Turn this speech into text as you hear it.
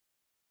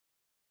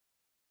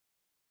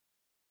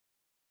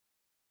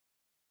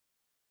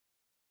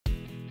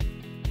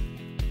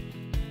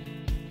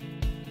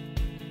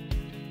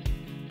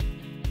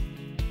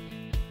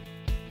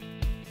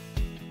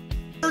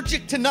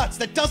allergic to nuts.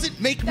 That doesn't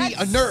make me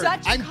a nerd.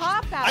 Such a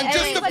cop-out. I'm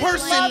just a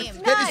person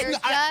that is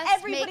not.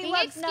 Everybody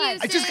loves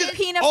nuts. I just get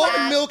peanut almond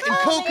butter, milk and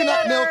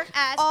coconut milk.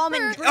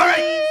 Almond All right.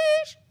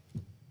 Vries.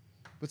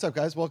 What's up,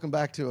 guys? Welcome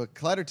back to a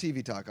Collider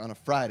TV Talk on a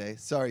Friday.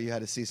 Sorry you had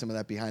to see some of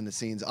that behind the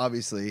scenes.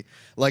 Obviously,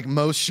 like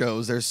most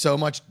shows, there's so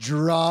much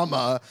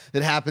drama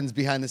that happens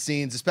behind the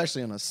scenes,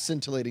 especially on a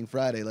scintillating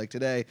Friday like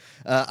today.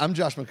 I'm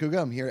Josh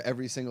Macuga. I'm here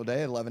every single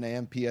day at 11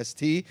 a.m.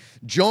 PST,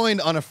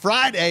 joined on a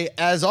Friday,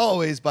 as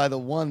always, by the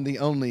one, the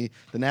only,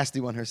 the nasty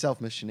one herself,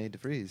 Miss Sinead de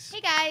Vries.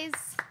 Hey, guys.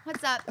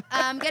 What's up?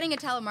 I'm getting a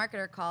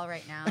telemarketer call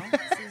right now.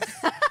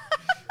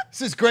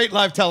 This is great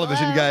live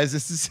television, Hello. guys.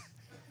 This is...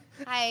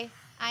 Hi.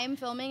 I am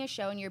filming a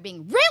show and you're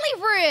being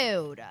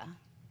really rude.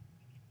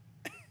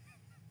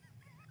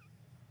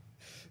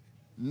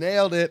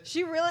 Nailed it.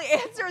 She really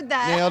answered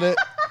that. Nailed it.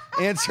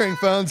 Answering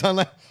phones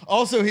online.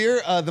 Also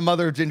here, the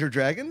mother of Ginger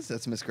Dragons.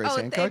 That's Miss Grace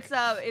Hancock.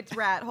 It's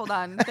Rat. Hold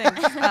on.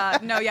 Thanks.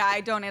 No, yeah,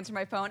 I don't answer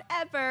my phone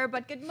ever.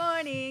 But good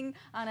morning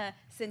on a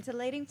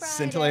scintillating Friday.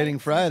 Scintillating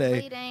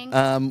Friday. Scintillating.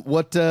 Are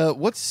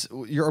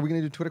we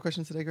going to do Twitter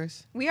questions today,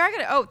 Grace? We are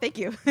gonna. Oh, thank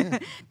you.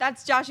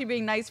 That's Joshy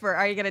being nice for.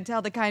 Are you gonna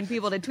tell the kind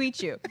people to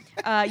tweet you?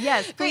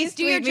 Yes. Please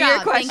do tweet your me your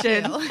job. Thank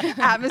questions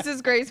you. at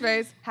Mrs. Grace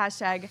Vries. #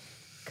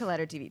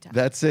 Collider TV Talk.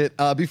 That's it.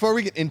 Before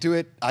we get into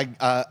it, I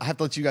have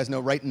to let you guys know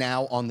right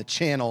now on the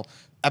channel,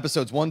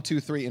 episodes 1, 2,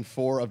 3, and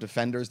 4 of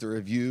Defenders, the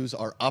reviews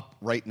are up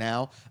right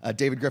now.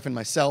 David Griffin,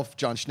 myself,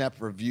 John Schnepp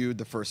reviewed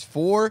the first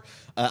 4.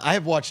 I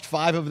have watched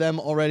 5 of them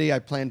already. I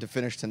plan to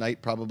finish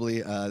tonight,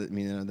 probably.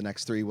 The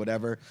next 3,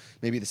 whatever.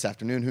 Maybe this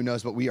afternoon, who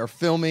knows. But we are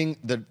filming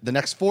the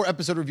next 4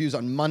 episode reviews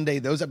on Monday.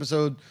 Those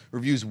episode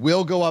reviews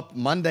will go up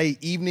Monday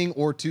evening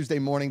or Tuesday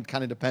morning,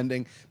 kind of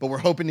depending. But we're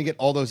hoping to get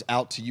all those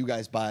out to you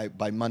guys by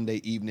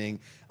Monday evening.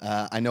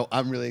 I know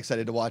I'm really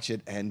excited to watch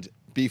it. And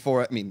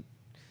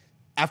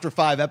after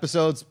 5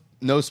 episodes,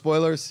 no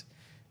spoilers,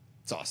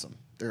 it's awesome.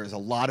 There is a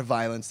lot of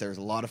violence. There's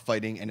a lot of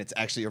fighting, and it's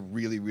actually a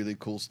really, really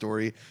cool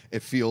story.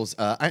 It feels...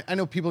 I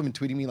know people have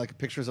been tweeting me like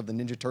pictures of the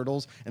Ninja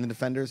Turtles and the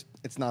Defenders.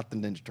 It's not the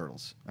Ninja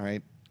Turtles, all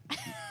right?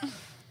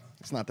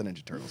 It's not the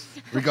Ninja Turtles.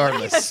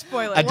 Regardless.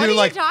 Spoiler. What are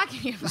you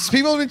talking about?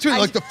 People have been tweeting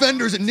like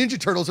Defenders and Ninja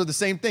Turtles are the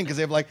same thing because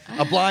they have like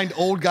a blind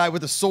old guy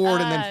with a sword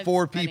and then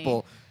 4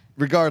 people.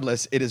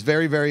 Regardless, it is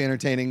very, very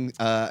entertaining,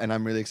 and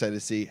I'm really excited to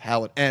see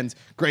how it ends.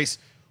 Grace,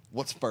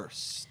 what's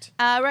first?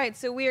 Right,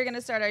 so we are going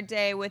to start our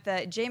day with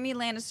Jaime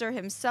Lannister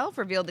himself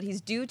revealed that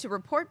he's due to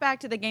report back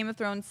to the Game of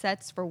Thrones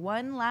sets for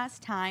one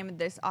last time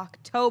this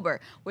October,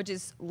 which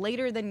is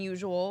later than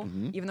usual.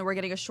 Even though we're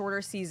getting a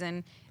shorter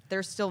season,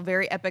 there's still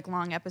very epic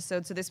long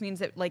episodes. So this means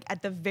that like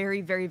at the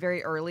very, very,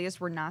 very earliest,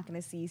 we're not going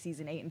to see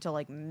season 8 until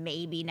like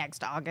maybe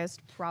next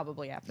August,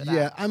 probably after that.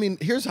 Yeah, I mean,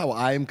 here's how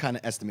I'm kind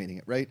of estimating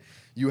it, right?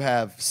 You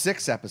have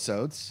 6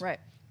 episodes. Right.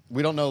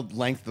 We don't know the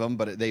length of them,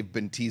 but they've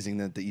been teasing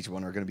that each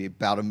one are going to be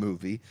about a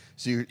movie.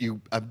 So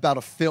you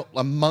about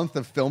a month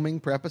of filming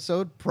per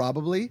episode,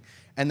 probably,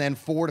 and then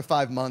 4 to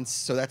 5 months.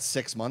 So that's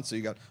 6 months. So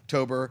you got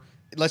October.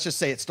 Let's just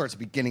say it starts at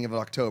the beginning of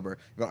October.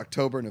 You got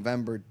October,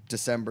 November,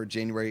 December,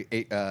 January,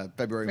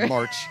 February,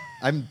 March.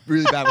 I'm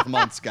really bad with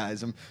months,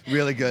 guys. I'm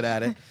really good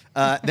at it.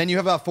 Then you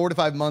have about 4 to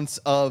 5 months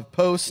of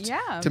post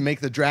to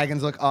make the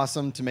dragons look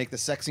awesome, to make the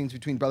sex scenes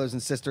between brothers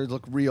and sisters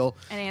look real.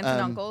 And aunts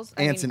and uncles.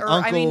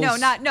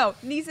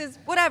 Nieces,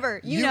 whatever.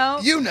 You know.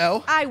 You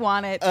know. I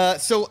want it.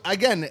 So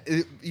again,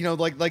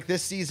 like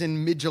this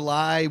season,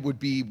 mid-July would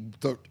be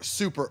the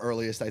super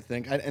earliest, I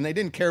think. And they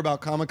didn't care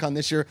about Comic-Con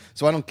this year,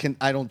 so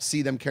I don't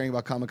see them caring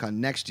about Comic-Con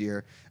next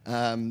year.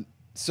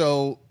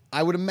 So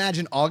I would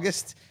imagine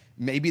August.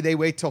 Maybe they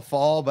wait till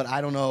fall, but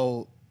I don't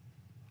know.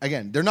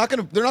 Again, they're not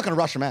gonna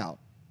rush them out.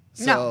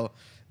 So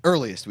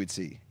earliest we'd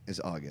see is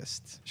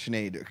August.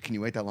 Sinead, can you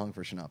wait that long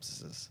for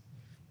SiNopsis?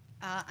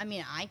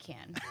 I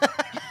can.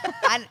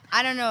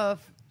 I don't know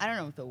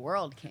if the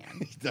world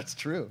can. That's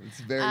true. It's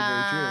very,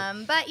 very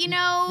true. But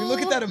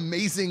look at that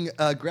amazing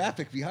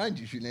graphic behind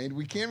you, Sinead.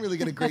 We can't really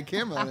get a great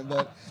camera on it,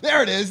 but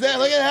there it is. There,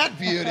 look at that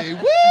beauty.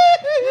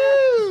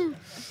 Woo!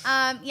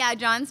 Yeah,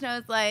 Jon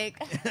Snow's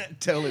like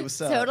totally what's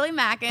up. Totally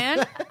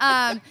macking.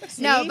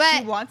 See, no, but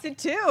she wants it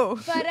too.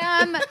 But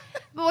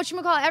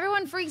whatchamacallit,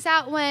 everyone freaks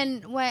out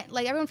when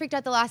everyone freaked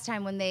out the last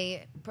time when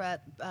they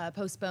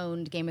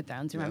postponed Game of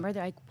Thrones. Remember,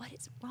 they're like, "What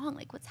is wrong?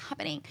 Like, what's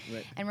happening?"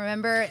 Right. And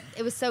remember,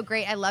 it was so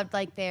great. I loved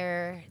like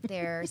their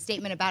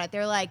statement about it.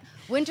 They're like,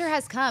 "Winter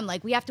has come.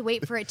 Like, we have to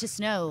wait for it to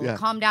snow. Yeah.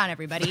 Calm down,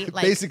 everybody."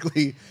 Like,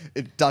 basically,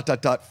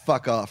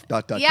 fuck off.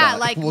 Yeah,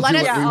 like we'll let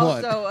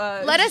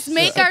us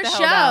make our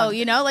show.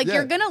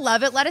 You're gonna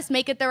love it. Let us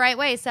make it the right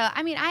way. So,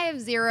 I mean, I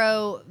have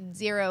zero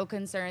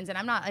concerns, and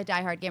I'm not a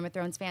diehard Game of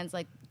Thrones fan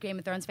like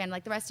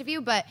the rest of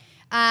you, but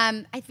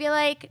I feel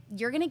like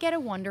you're gonna get a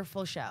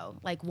wonderful show.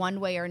 like one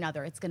way or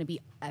another. It's going to be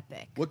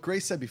epic. What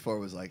Grace said before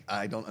was like,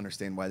 I don't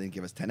understand why they didn't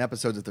give us 10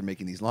 episodes if they're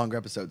making these longer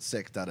episodes,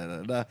 6,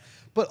 da-da-da-da.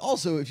 But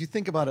also, if you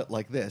think about it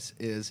like this,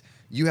 is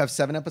you have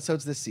 7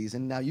 episodes this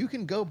season. Now you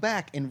can go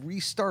back and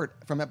restart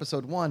from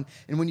episode 1.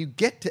 And when you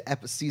get to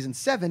season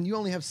 7, you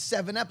only have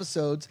 7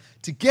 episodes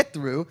to get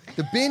through.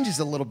 The binge is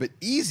a little bit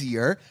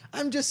easier.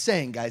 I'm just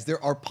saying, guys,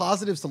 there are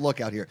positives to look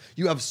out here.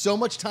 You have so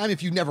much time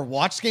if you've never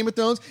watched Game of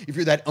Thrones, if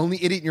you're that only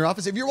idiot in your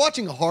office. If you're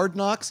watching Hard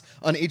Knocks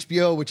on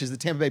HBO, which is the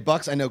Tampa Bay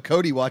Bucks, I know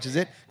Cody watches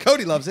it.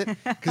 Cody loves it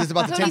because it's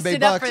about the Tampa Bay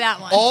stood up Bucks. for that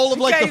one. All of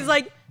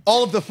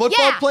all of the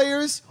football Yeah.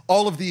 players,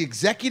 all of the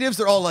executives,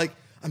 they're all like,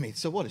 I mean,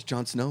 so what is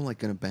Jon Snow like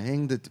gonna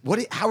bang the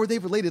how are they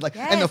related? Like,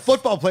 and the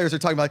football players are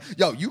talking about, like,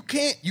 yo, you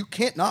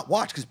can't not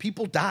watch because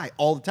people die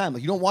all the time.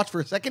 Like, you don't watch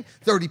for a second,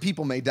 30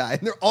 people may die,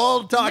 and they're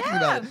all talking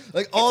about it.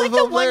 Like, all it's the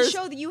like football the one players.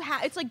 show that you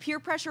have. It's like peer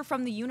pressure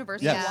from the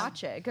universe Yes. to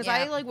watch it. Because Yeah.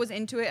 I like was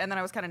into it, and then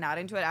I was kind of not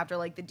into it after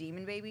like the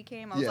demon baby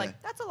came. I was Yeah.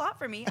 like, that's a lot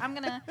for me. I'm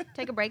gonna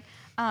take a break.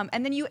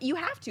 And then you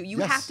have to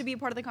Yes. have to be a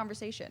part of the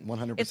conversation.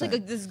 100%. It's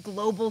like this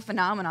global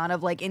phenomenon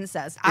of like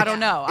incest. I don't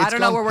know. I It's don't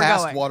know gone where we're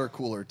past going. water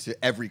cooler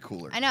to every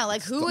cooler. I know,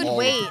 like, It's who to would all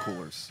of the wait?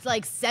 coolers. It's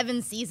like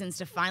 7 seasons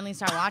to finally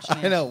start watching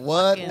it. I know,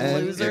 what Fucking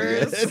an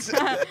Losers.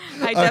 idiot.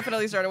 I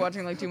definitely started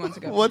watching like 2 months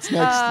ago. What's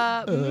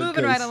next? Moving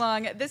Grace. right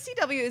along. The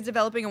CW is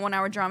developing a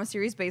 1-hour drama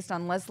series based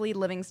on Leslie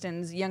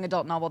Livingston's young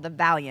adult novel, The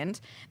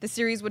Valiant. The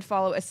series would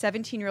follow a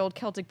 17-year-old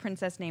Celtic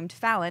princess named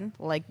Fallon,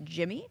 like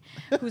Jimmy,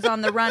 who's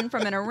on the run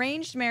from an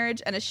arranged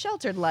marriage and a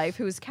sheltered life,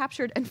 who is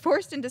captured and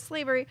forced into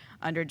slavery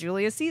under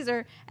Julius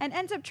Caesar and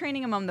ends up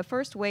training among the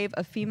first wave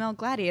of female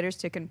gladiators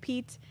to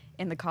compete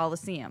in the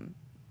Colosseum.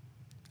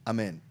 I'm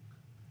in.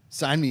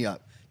 Sign me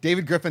up.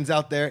 David Griffin's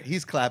out there.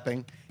 He's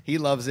clapping. He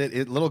loves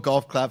it. Little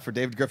golf clap for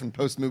David Griffin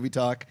post movie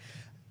talk.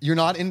 You're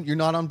not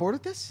on board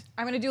with this?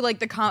 I'm gonna do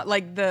like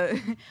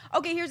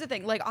okay, here's the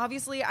thing. Like,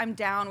 obviously I'm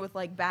down with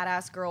like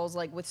badass girls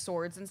like with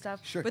swords and stuff.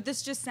 Sure. But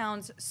this just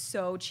sounds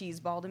so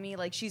cheeseball to me.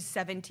 Like, she's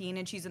 17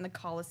 and she's in the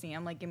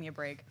Coliseum. Like, give me a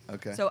break.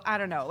 Okay. So I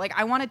don't know. Like,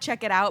 I want to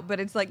check it out, but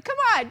it's like, come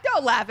on,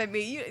 don't laugh at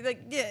me.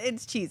 Yeah,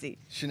 it's cheesy.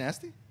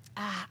 Shenasty?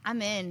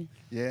 I'm in.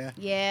 Yeah.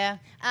 Yeah.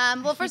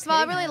 Well, first of all,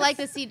 I really like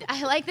the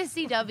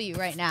CW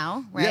right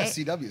now. Right. Yeah,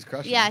 CW is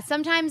crushing. Yeah.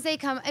 Sometimes they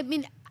come. I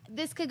mean,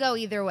 this could go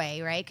either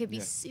way, right? It could be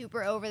Yeah.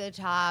 super over the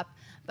top,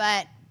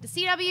 but the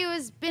CW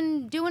has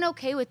been doing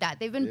okay with that.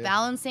 They've been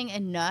balancing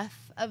enough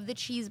of the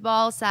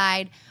cheeseball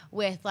side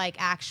with like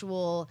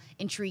actual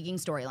intriguing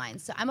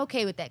storylines. So I'm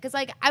okay with it. Because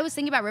like I was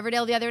thinking about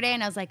Riverdale the other day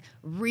and I was like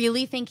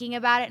really thinking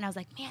about it. And I was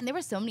like, man, there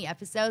were so many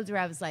episodes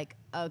where I was like,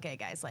 okay,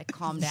 guys, like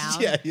calm down.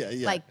 Yeah.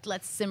 Like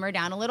let's simmer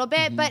down a little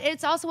bit. But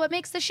it's also what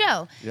makes the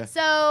show. Yeah.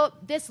 So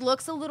this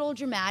looks a little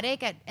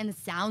dramatic and it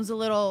sounds a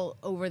little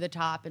over the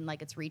top and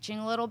like it's reaching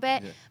a little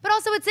bit. Yeah. But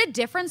also it's a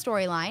different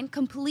storyline,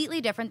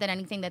 completely different than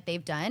anything that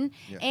they've done.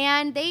 Yeah.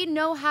 And they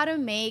know how to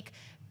make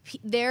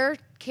their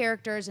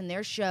characters and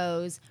their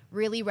shows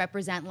really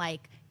represent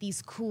like these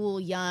cool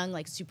young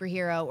like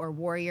superhero or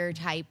warrior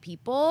type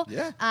people.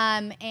 Yeah.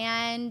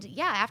 And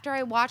yeah, after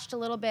I watched a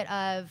little bit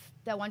of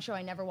that one show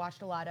I never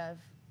watched a lot of,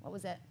 what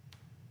was it?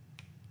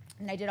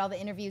 And I did all the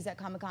interviews at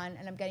Comic-Con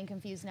and I'm getting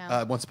confused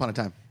now. Once Upon a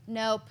Time.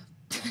 Nope.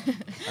 No.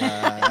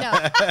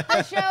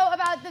 The show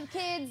about the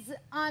kids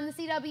on the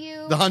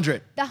CW. The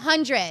 100. The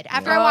 100.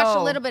 After I watched a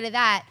Oh. little bit of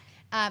that,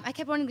 I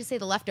kept wanting to say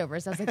The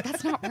Leftovers. I was like,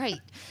 that's not right.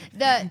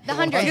 The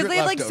 100. Because they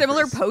have like leftovers.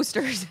 similar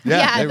posters.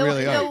 Yeah, they the,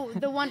 really are.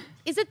 The one.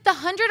 Is it the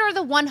 100 or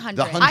the 100?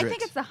 The 100. I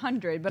think it's the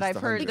 100, but It's I've the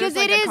heard 100. Because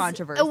there's, like, it a is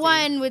controversy. a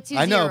one with 2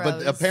 I know,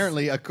 zeros. but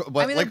apparently, I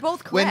mean, they're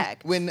both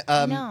correct. When know. I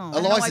don't know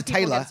Eliza why people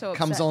Taylor get so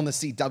comes upset. on the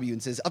CW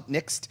and says, "Up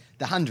next,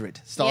 the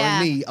 100, starring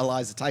Yeah. me,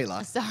 Eliza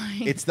Taylor."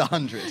 Starring- It's the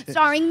 100.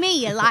 Starring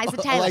me, Eliza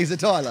Taylor. Eliza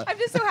Tyler. I'm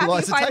just so happy you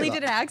Eliza finally Taylor.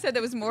 did an accent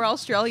that was more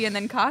Australian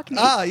than Cockney.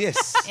 Ah,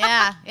 yes.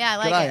 Yeah, I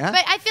like Good eye, it. huh?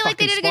 But I feel like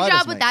they Fucking did a good spiders,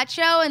 job with mate. that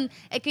show, and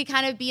it could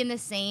kind of be in the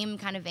same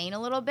kind of vein a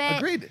little bit.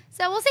 Agreed.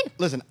 So we'll see.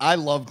 Listen, I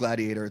love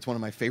Gladiator. It's one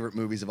of my favorite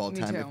movies of all Me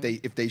time. too.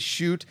 If they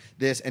shoot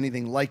this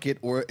anything like it,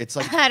 or it's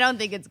like I don't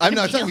think it's. I'm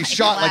Gonna not saying be we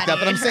shot like that,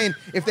 but I'm Gladiator.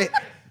 saying if they.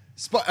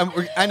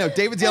 I know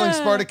David's yelling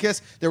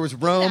Spartacus. There was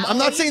Rome. No, I'm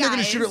not you saying they're going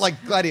to guys. shoot it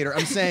like Gladiator.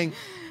 I'm saying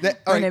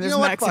that. All right, name you is know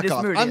what? Maximus Fuck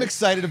off. Moody. I'm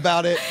excited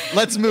about it.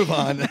 Let's move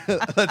on.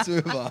 Let's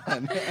move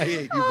on. I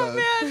hate you both.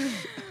 Man.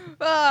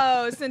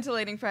 Oh,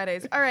 scintillating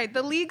Fridays. All right,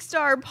 the League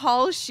star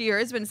Paul Scheer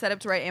has been set up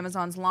to write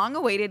Amazon's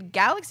long-awaited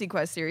Galaxy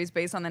Quest series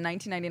based on the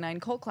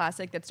 1999 cult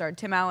classic that starred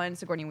Tim Allen,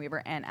 Sigourney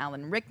Weaver, and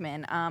Alan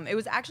Rickman. It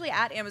was actually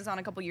at Amazon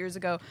a couple years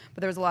ago,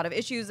 but there was a lot of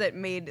issues that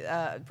made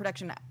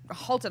production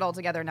halted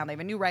altogether. Now they have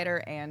a new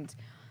writer, and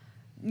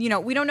we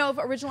don't know if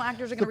original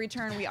actors are going to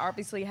return. We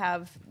obviously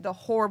have the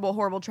horrible,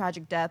 horrible,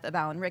 tragic death of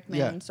Alan Rickman,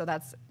 Yeah. so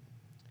that's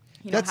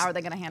That's- how are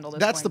they going to handle this?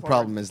 That's going the forward?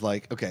 problem. Is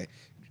like, okay,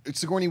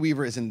 Sigourney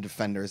Weaver is in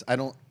Defenders.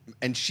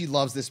 And she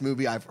loves this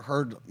movie. I've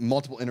heard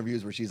multiple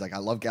interviews where she's like, "I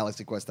love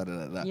Galaxy Quest." Da, da,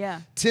 da, da.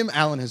 Yeah. Tim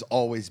Allen has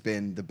always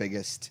been the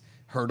biggest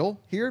hurdle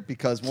here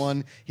because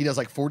one, he does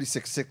like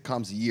 46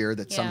 sitcoms a year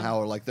that Yeah. somehow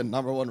are like the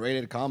 #1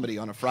 rated comedy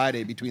on a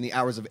Friday between the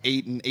hours of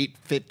 8 and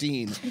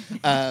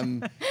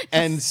 8:15.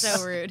 And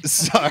So rude.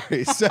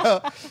 Sorry.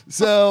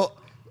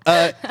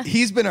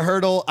 He's been a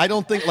hurdle. I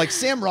don't think like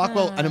Sam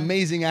Rockwell, an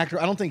amazing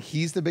actor. I don't think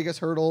he's the biggest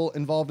hurdle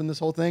involved in this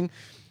whole thing.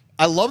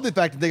 I love the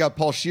fact that they got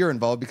Paul Scheer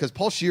involved because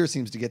Paul Scheer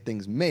seems to get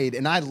things made,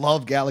 and I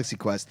love Galaxy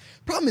Quest.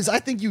 Problem is, I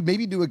think you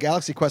maybe do a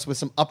Galaxy Quest with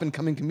some up and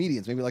coming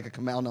comedians, maybe like a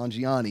Kamal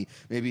Nanjiani,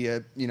 maybe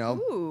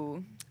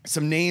Ooh.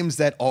 some names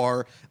that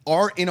are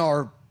in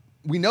our,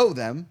 we know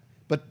them,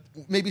 but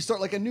maybe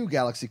start like a new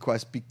Galaxy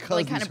Quest because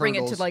Like kind of bring it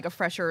to hurdles- like a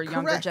fresher,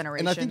 younger Correct.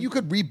 generation. And I think you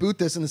could reboot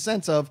this in the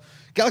sense of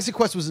Galaxy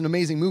Quest was an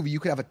amazing movie. You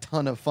could have a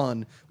ton of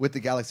fun with the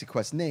Galaxy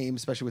Quest name,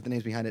 especially with the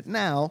names behind it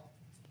now.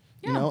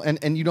 You Yeah. know,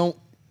 and you don't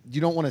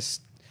want to.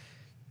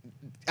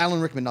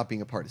 Alan Rickman not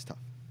being a part is tough.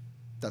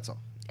 That's all.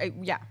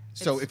 Yeah.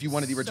 So It's if you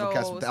wanted the original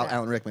cast so without sad.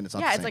 Alan Rickman, it's not.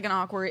 Yeah, the it's same. like an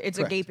awkward. It's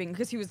Correct. a gaping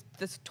because he was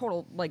this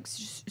total like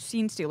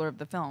scene stealer of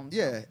the film. So.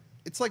 Yeah,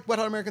 it's like Wet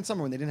Hot American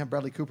Summer when they didn't have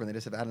Bradley Cooper and they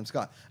just have Adam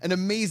Scott. An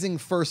amazing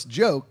first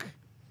joke.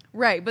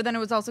 Right, but then it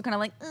was also kind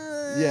of like,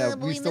 Yeah, we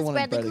believe still this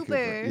wanted Bradley Bradley Cooper.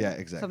 Cooper. Yeah,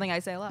 exactly. Something I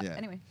say a lot. Yeah.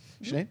 Anyway,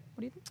 Sinead? what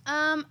do you think?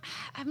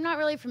 I'm not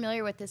really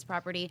familiar with this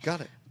property.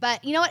 Got it.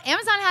 But you know what?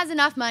 Amazon has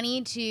enough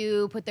money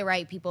to put the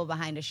right people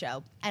behind a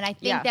show. And I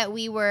think Yeah. that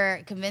we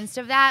were convinced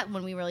of that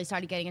when we really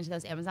started getting into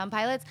those Amazon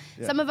pilots.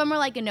 Yeah. Some of them were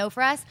like a no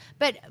for us.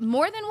 But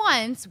more than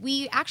once,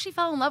 we actually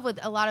fell in love with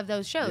a lot of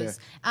those shows.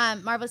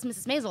 Marvelous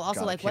Mrs. Maisel,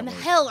 also God, I like, when the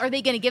can't wait. hell are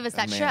they going to give us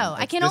that Man, show?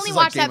 I it's- can this only is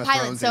like watch Game that of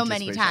pilot Thrones so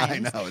many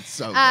anticipation. times. I know, it's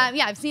so good.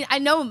 Yeah, I've seen. I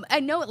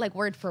know it like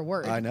word for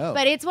word. I know.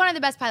 But it's one of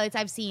the best pilots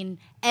I've seen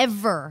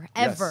ever.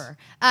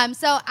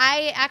 So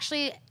I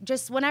actually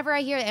just whenever I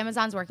hear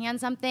Amazon's working on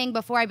something,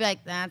 before I'd be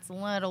like, that's a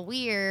little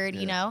weird,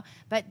 you know.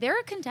 But they're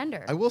a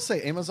contender. I will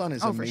say Amazon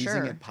is Oh, for amazing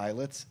sure. at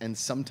pilots and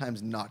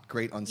sometimes not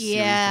great on series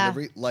Yeah.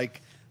 delivery,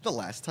 like The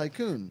Last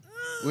Tycoon,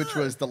 which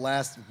was the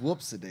last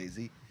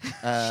whoopsie-daisy.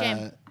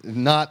 Shame.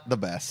 Not the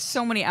best.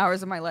 So many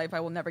hours of my life I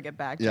will never get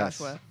back, Yes.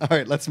 Joshua. All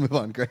right, let's move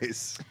on,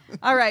 Grace.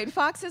 All right,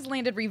 Fox has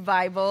landed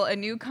Revival, a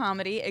new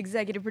comedy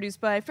executive produced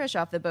by Fresh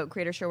Off the Boat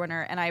creator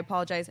showrunner, and I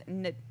apologize,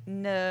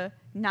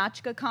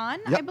 Nachka Khan,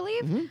 I Yep.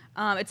 believe.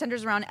 It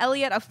centers around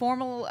Elliot,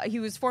 he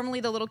was formerly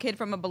the little kid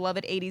from a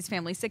beloved 80s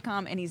family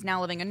sitcom, and he's now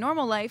living a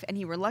normal life, and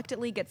he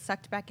reluctantly gets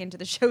sucked back into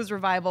the show's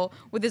revival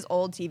with his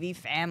old TV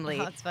family.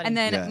 Oh, that's funny. And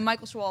then Yeah.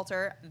 Michael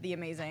Showalter, the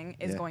amazing,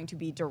 is Yeah. going to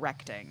be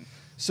directing.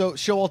 So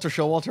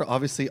Showalter,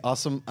 obviously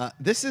awesome.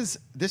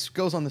 This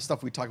goes on the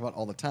stuff we talk about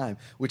all the time,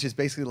 which is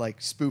basically like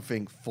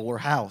spoofing Fuller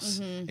House,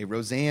 a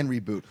Roseanne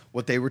reboot.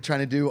 What they were trying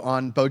to do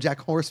on BoJack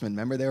Horseman.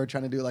 Remember they were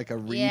trying to do like a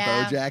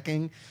Yeah.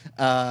 re-BoJacking.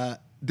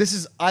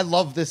 I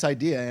love this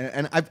idea,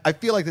 and I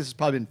feel like this has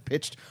probably been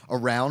pitched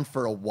around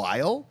for a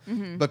while,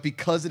 but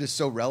because it is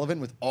so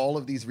relevant with all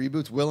of these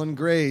reboots, Will and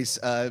Grace,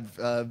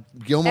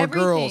 Gilmore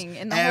Girls, Everything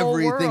in the whole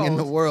everything in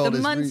the world. world The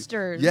is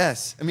Munsters.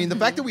 yes, I mean the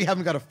fact that we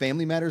haven't got a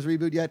Family Matters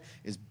reboot yet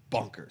is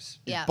bonkers.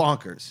 Yeah. It's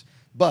bonkers.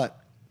 But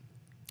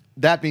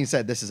that being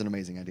said, this is an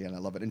amazing idea, and I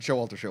love it. And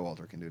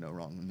Showalter can do no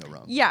wrong.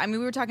 Yeah, I mean,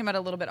 we were talking about it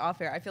a little bit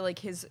off air. I feel like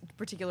his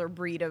particular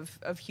breed of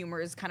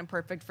humor is kind of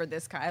perfect for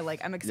this guy.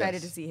 Like, I'm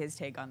excited Yes. to see his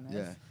take on this.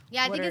 Yeah.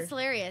 Yeah, I What think are- it's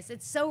hilarious.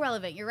 It's so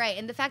relevant. You're right.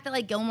 And the fact that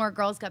like Gilmore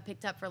Girls got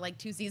picked up for like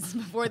 2 seasons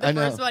before I the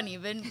know. first one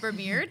even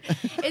premiered,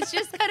 it's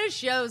just kind of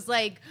shows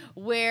like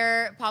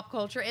where pop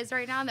culture is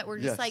right now, and that we're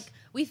just Yes. like,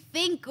 we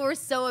think we're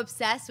so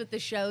obsessed with the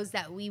shows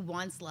that we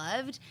once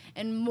loved,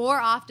 and more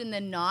often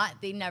than not,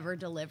 they never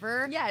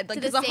deliver. Yeah, like,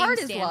 to 'cause the same heart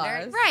is standard.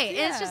 lost. Right. And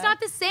it's just Yeah. not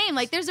the same.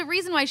 Like there's a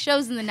reason why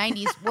shows in the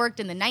 90s worked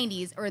in the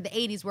 90s, or the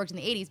 80s worked in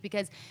the 80s,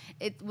 because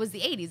it was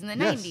the 80s and the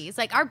Yes. 90s.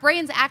 Like our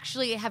brains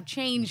actually have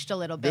changed a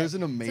little bit. There's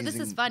an amazing. So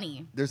this is funny.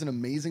 There's an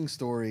amazing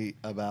story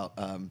about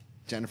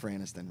Jennifer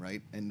Aniston,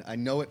 right? And I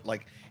know it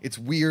like it's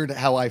weird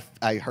how I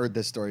heard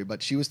this story,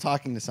 but she was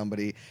talking to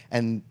somebody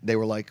and they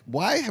were like,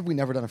 "Why have we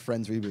never done a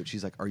Friends reboot?"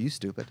 She's like, "Are you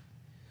stupid?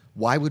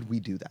 Why would we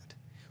do that?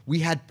 We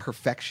had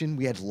perfection,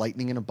 we had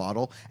lightning in a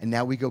bottle, and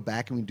now we go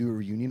back and we do a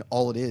reunion.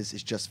 All it is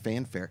just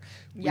fanfare.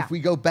 Yeah. If we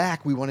go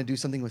back, we want to do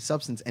something with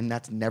substance, and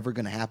that's never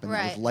going to happen.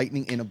 That was Right.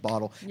 lightning in a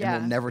bottle, Yeah.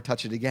 and we'll never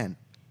touch it again."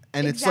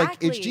 And it's like,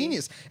 it's Exactly.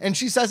 genius. And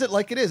she says it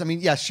like it is. I mean,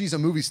 yes, she's a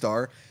movie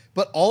star,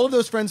 but all of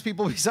those Friends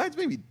people, besides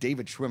maybe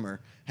David Schwimmer,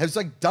 has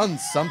like done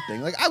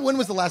something. Like, when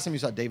was the last time you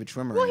saw David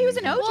Schwimmer? Well, he was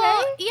in anything? OJ.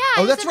 Well, yeah.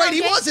 Oh, he that's in right,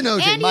 he was in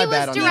OJ. And My he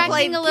bad was on that one.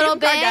 directing a Like, little Kim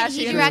bit. Kardashian's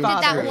He directed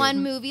that father.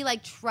 one movie,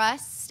 like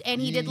Trust, and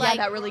he did Yeah, like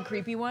that really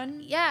creepy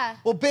one. yeah.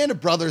 Well, Band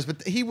of Brothers,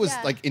 but he was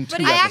Yeah. like in But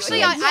two he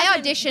actually- episodes. I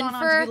hasn't auditioned gone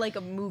on to for- be like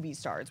a movie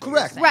star. is what you're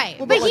Correct. saying. Right,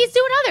 Well, but but, like- he's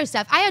doing other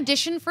stuff. I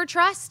auditioned for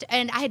Trust,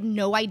 and I had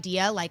no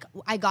idea. Like,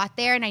 I got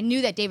there, and I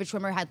knew that David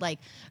Schwimmer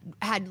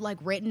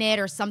had written it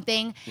or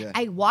something. Yeah.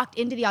 I walked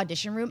into the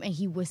audition room, and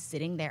he was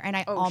sitting there, and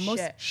I Oh,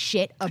 almost shit.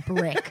 shit a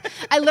brick. hysteric.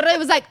 I literally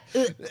was like,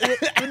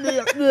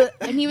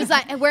 and he was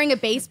like wearing a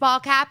baseball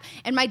cap.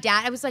 And my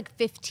dad, I was like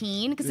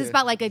 15 because it's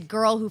about like a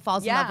girl who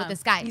falls in love with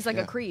this guy. He's like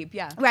a creep,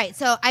 Right.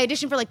 So I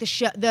auditioned for like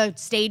the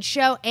stage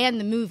show and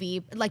the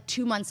movie like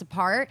 2 months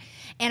apart.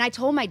 And I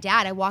told my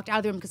dad, I walked out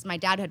of the room because my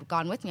dad had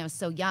gone with me. I was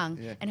so young.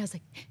 And I was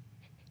like,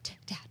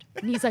 Dad.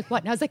 And he's like,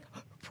 what? And I was like,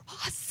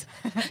 Ross.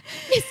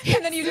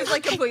 And then you just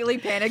like completely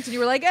panicked and you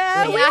were like, we were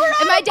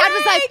and my dad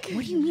was like,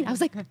 what do you mean? I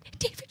was like,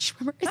 David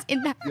Schwimmer is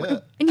in that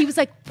room. And he was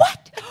like,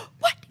 what?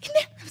 What? In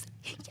there? I was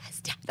like, yes,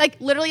 Dad. Like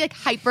literally like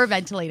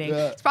hyperventilating.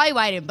 It's probably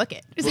why I didn't book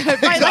it.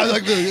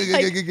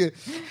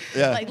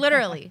 Like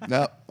literally.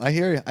 No, I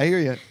hear you. I hear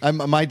you.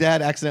 My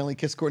dad accidentally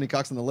kissed Courtney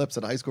Cox on the lips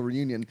at a high school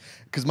reunion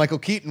because Michael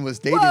Keaton was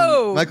dating.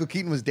 Whoa. Michael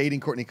Keaton was dating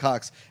Courtney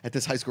Cox at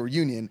this high school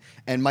reunion,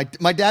 and my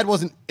dad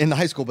wasn't in the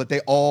high school, but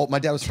my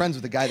dad was friends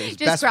with the guy that was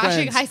Just best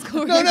crashing friends. high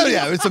school No, reunion.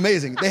 yeah, it's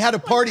amazing. They had a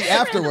party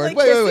afterward.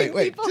 Like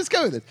Wait. people. Just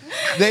go with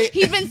it.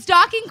 He'd been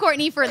stalking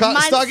Courtney for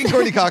months. Stalking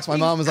Courtney Cox. My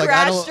mom was like,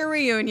 crashed a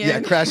reunion. Yeah,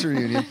 crashed a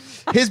reunion.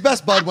 His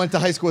best bud went to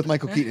high school with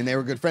Michael Keaton, and they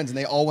were good friends, and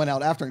they all went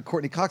out after, and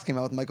Courtney Cox came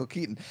out with Michael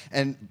Keaton,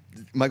 and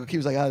Michael Keaton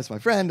was like, this is my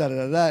friend,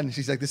 da-da-da-da, and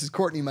she's like, this is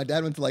Courtney. My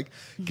dad went to like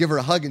give her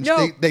a hug, and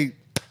they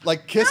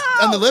like kissed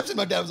on the lips, and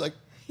my dad was like,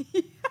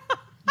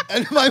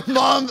 and my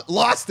mom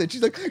lost it.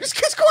 She's like, just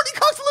kiss Courtney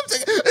Cox on the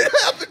lips. It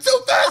happened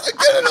so fast,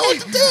 I didn't know what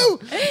to do.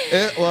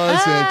 It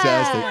was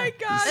fantastic. Oh my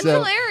God. That's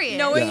hilarious.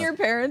 Knowing your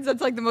parents,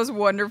 that's like the most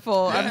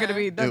wonderful. That's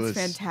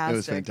fantastic, it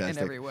was fantastic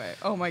in every way.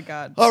 Oh my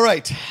God. All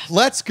right,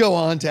 let's go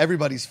on to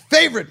everybody's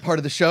favorite part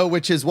of the show,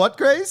 which is what,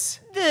 Grace?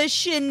 The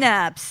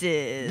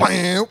SiNopsis.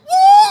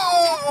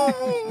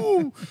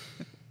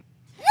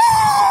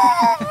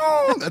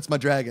 That's my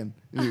dragon.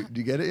 Do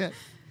you get it yet?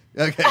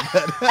 Okay,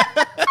 good.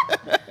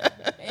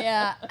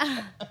 Yeah.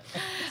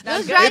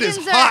 It is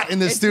hot in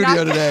the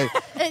studio today.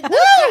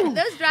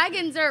 Those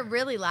dragons are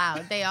really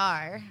loud. They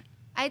are.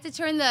 I had to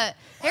turn the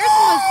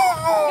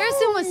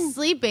Harrison was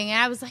sleeping,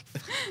 and I was like,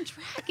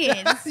 "Fucking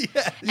dragons!"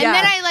 And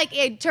then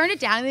I turned it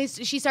down, and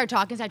she started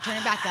talking, so I turned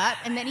it back up,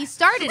 and then he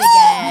started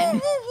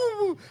again.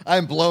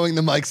 I'm blowing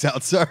the mics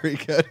out. Sorry,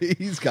 Cody.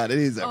 He's got it.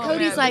 He's okay.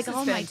 Cody's like, this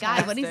 "Oh is my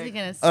God, when is he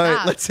gonna stop?" All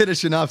right, let's hit a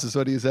synopsis.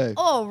 What do you say?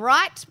 All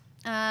right.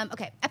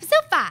 Okay,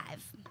 episode 5.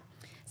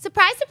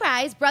 Surprise,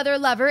 surprise, brother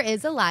lover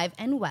is alive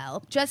and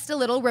well. Just a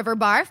little river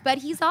barf, but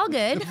he's all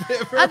good.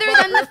 Other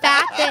than the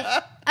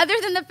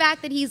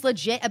fact that he's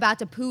legit about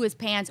to poo his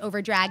pants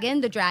over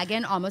the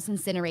dragon almost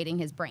incinerating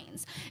his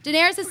brains.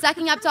 Daenerys is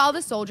sucking up to all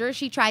the soldiers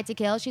she tried to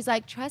kill. She's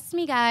like, trust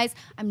me, guys,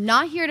 I'm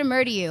not here to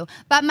murder you,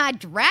 but my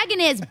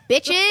dragon is,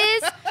 bitches.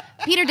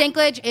 Peter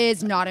Dinklage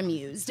is not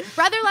amused.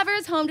 Brother lover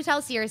is home to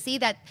tell Cersei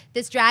that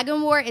this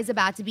dragon war is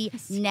about to be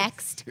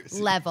next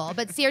level.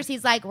 But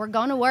Cersei's like, we're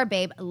going to war,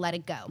 babe. Let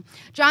it go.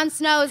 Jon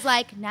Snow is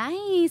like,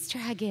 nice,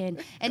 dragon.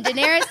 And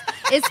Daenerys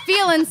is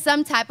feeling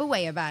some type of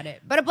way about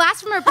it. But a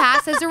blast from her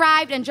past has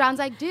arrived, and Jon's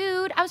like,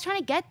 dude, I was trying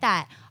to get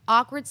that.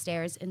 Awkward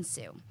stares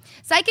ensue.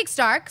 Psychic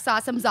Stark saw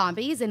some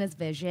zombies in his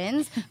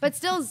visions, but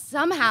still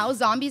somehow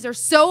zombies are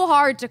so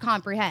hard to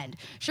comprehend.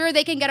 Sure,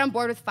 they can get on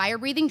board with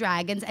fire-breathing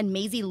dragons and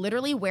Maisie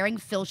literally wearing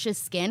Filch's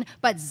skin,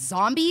 but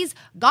zombies?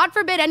 God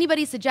forbid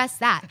anybody suggests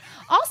that.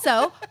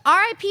 Also,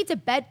 RIP to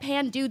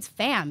Bedpan Dude's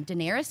fam,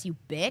 Daenerys, you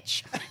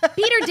bitch.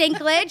 Peter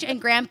Dinklage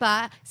and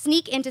Grandpa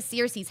sneak into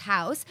Cersei's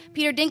house.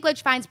 Peter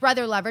Dinklage finds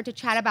brother lover to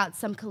chat about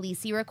some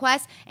Khaleesi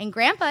requests, and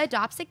Grandpa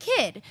adopts a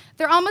kid.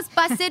 They're almost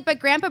busted, but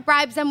Grandpa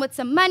bribes them with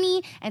some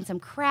money and some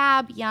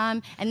crab,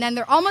 yum, and then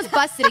they're almost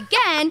busted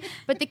again,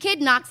 but the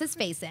kid knocks his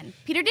face in.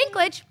 Peter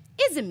Dinklage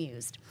is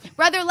amused.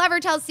 Brother lover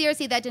tells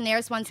Cersei that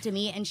Daenerys wants to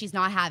meet, and she's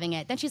not having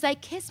it. Then she's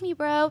like, kiss me,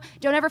 bro.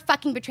 Don't ever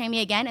fucking betray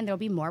me again, and there'll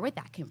be more where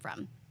that came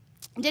from.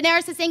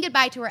 Daenerys is saying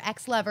goodbye to her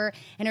ex-lover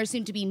and her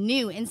soon-to-be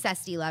new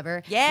incesty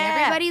lover. Yeah.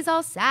 And everybody's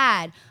all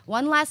sad.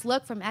 One last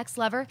look from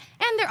ex-lover,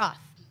 and they're off.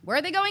 Where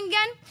are they going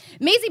again?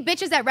 Maisie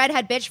bitches at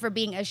Redhead Bitch for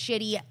being a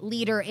shitty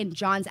leader in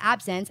John's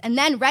absence, and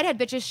then Redhead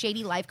Bitch's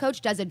shady life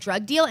coach does a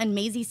drug deal, and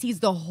Maisie sees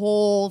the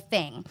whole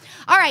thing.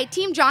 All right,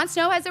 Team Jon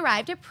Snow has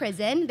arrived at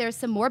prison. There's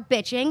some more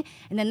bitching,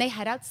 and then they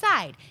head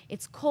outside.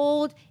 It's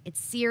cold. It's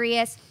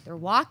serious. They're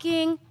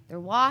walking. They're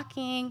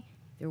walking.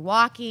 They're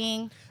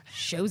walking.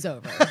 Show's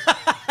over.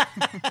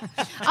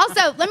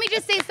 Also, let me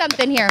just say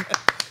something here.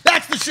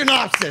 That's the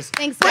synopsis.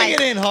 Thanks, Bring guys.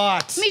 it in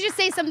hot. Let me just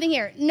say something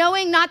here.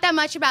 Knowing not that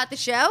much about the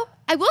show,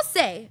 I will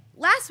say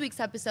last week's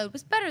episode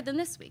was better than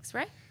this week's,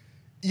 right?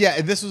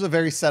 Yeah, this was a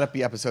very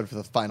set-up-y episode for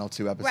the final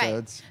 2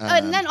 episodes.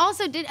 Right. And then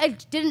also, did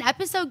an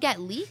episode get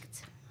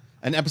leaked?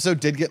 An episode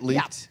did get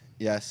leaked,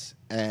 yes.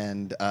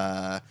 And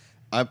I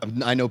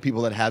know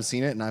people that have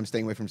seen it, and I'm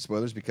staying away from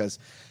spoilers because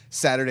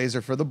Saturdays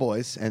are for the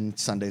boys and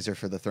Sundays are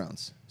for the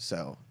thrones.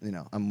 So,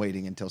 I'm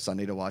waiting until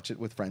Sunday to watch it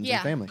with friends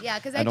and family. Yeah,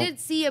 because I did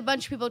see a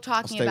bunch of people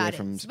talking I'll stay about away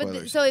from it.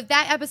 spoilers. So if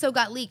that episode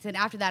got leaked, and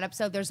after that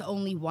episode, there's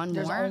only one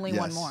more. There's only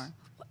one Yes. more.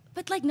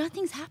 But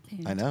nothing's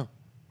happened. I know.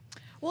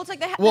 Well, it's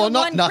like they had Well,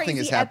 one nothing crazy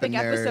has happened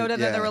epic there, episode,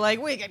 and then they yeah. were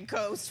like, we can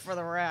coast for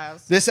the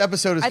rest. This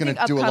episode is I going think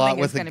to do a lot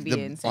upcoming with is gonna be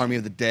the insane. Army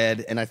of the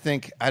Dead, and I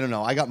think, I don't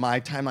know, I got my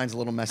timelines a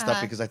little messed up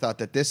because I thought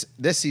that this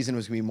season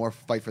was going to be more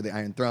fight for the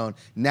Iron Throne.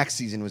 Next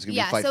season was going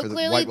to be fight so for the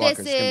clearly White Walkers.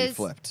 this It's going to be is-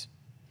 flipped.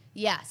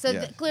 Yeah, so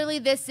Yeah. clearly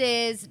this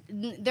is,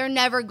 they're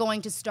never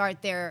going to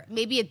start their,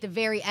 maybe at the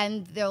very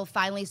end they'll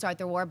finally start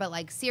their war, but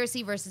like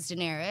Cersei versus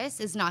Daenerys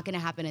is not going to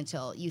happen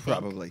until you think.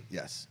 Probably,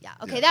 yes. Yeah,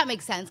 okay, that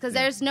makes sense because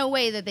there's no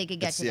way that they could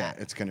get to that.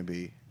 It's going to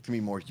be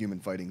more human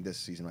fighting. This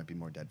season might be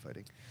more dead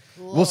fighting.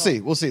 Cool. We'll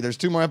see. There's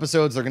 2 more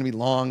episodes. They're going to be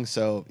long,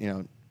 so, you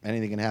know,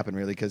 anything can happen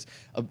really because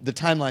the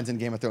timelines in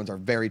Game of Thrones are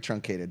very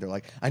truncated. They're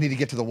like, I need to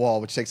get to the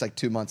wall, which takes like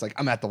 2 months. Like,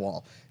 I'm at the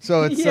wall.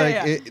 So it's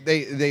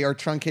they are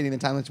truncating the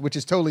timelines, which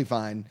is totally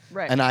fine.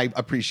 Right. And I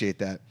appreciate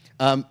that.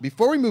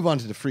 Before we move on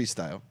to the Vries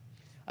Style,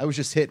 I was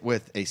just hit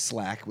with a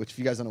Slack, which if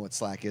you guys don't know what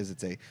Slack is,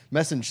 it's a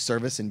message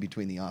service in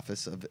between the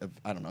office of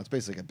I don't know, it's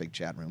basically like a big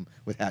chat room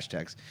with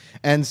hashtags.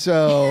 And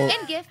so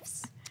And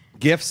gifts.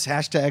 GIFs,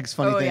 hashtags,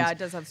 funny things. Oh, yeah, it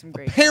does have some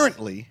great.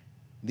 Apparently,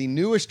 the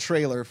newest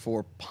trailer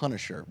for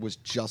Punisher was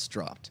just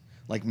dropped,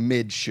 like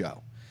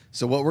mid-show.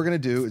 So what we're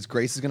going to do is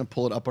Grace is going to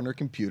pull it up on her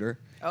computer,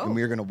 and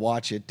we're going to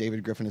watch it.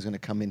 David Griffin is going to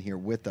come in here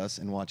with us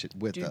and watch it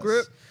with us.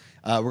 Group.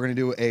 We're going to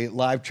do a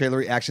live trailer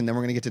reaction, then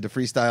we're going to get to the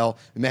freestyle.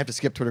 We may have to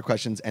skip Twitter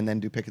questions and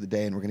then do pick of the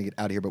day, and we're going to get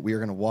out of here. But we are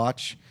going to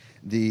watch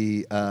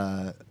the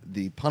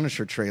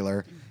Punisher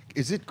trailer.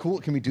 Is it cool?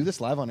 Can we do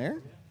this live on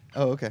air?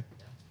 Oh, okay.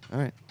 All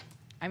right.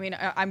 I mean,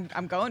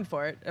 I'm going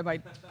for it. I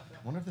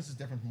wonder if this is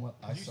different from what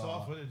I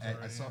saw.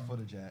 I saw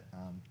footage at.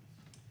 I'm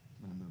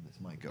gonna move this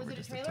mic over Was it a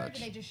just trailer a or touch.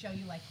 did they just show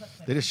you like clip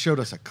footage? They just showed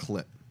us a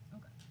clip.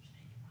 Okay.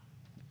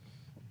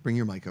 Bring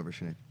your mic over,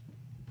 Sinead.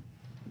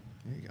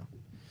 There you go.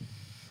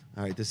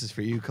 All right, this is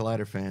for you,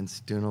 Collider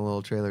fans, doing a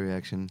little trailer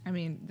reaction. I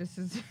mean, this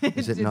is.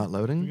 Is it not Can we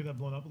loading? get that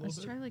blown up a little Let's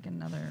bit? try like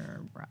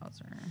another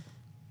browser.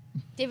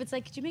 David's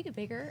like, could you make it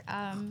bigger?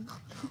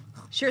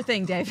 Sure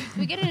thing, Dave. Can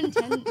we get it in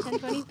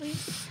 1020,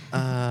 please?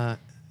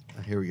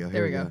 Here we go.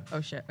 There we go.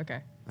 Oh shit.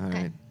 Okay. All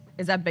right.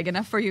 Is that big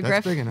enough for you,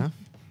 That's Griff? big enough.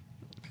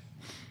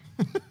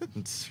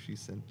 She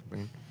said,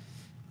 "Brain."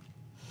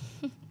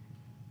 All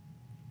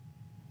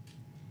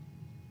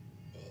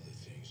the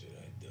things that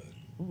I've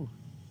done.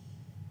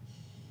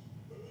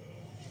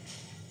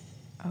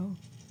 Oh.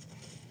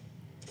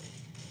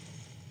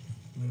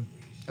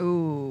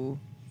 Ooh.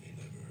 They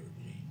never hurt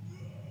me.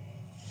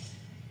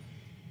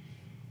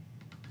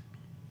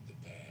 The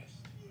past.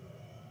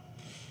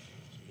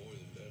 It's more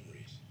than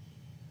memories.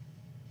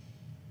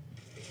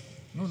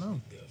 No, no.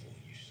 The devil,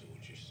 you sold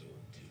your soul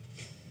to.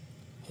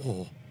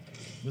 Oh.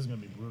 This is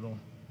gonna be brutal.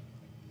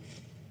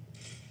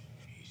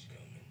 He's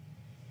coming.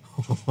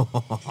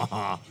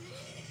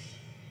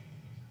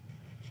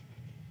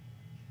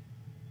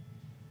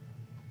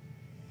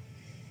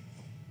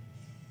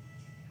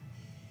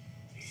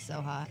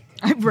 So hot.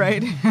 I'm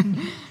right.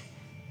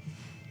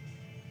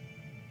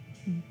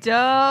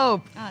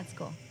 Dope. Oh, that's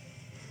cool.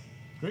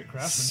 Great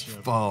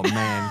craftsmanship. Oh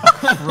man,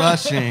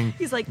 crushing.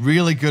 He's like-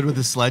 really good with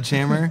the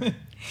sledgehammer.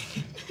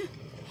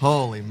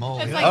 Holy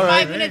moly! It's like All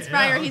right. 5 minutes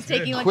prior, Yeah, he's that's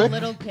taking good. like a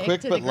little pick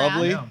quick to but the ground.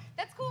 lovely. Yeah.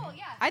 That's cool,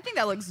 yeah. I think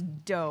that looks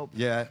dope.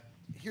 Yeah.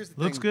 Here's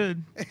the Looks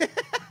thing. good.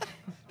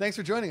 Thanks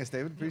for joining us,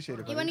 David. Appreciate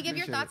it. You want to give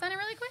your thoughts on it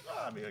really quick?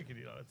 I mean, I could,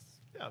 it's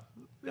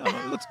yeah,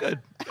 it looks good.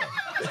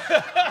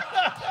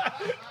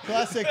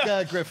 Classic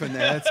Griffin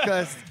there. That's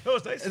class. That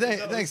was nice.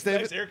 Thanks,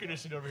 David. Nice air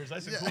conditioning over here. It's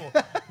nice and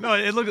cool. No,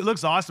 it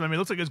looks awesome. I mean, it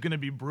looks like it's going to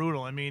be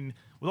brutal. I mean,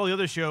 with all the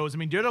other shows, I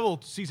mean,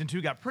 Daredevil season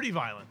 2 got pretty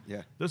violent.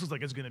 Yeah. This looks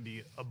like it's going to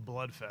be a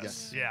bloodfest.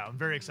 Yes. Yeah, I'm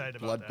very excited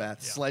about Bloodbath, that.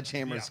 Yeah.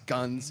 sledgehammers, Yeah.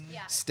 guns,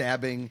 Yeah.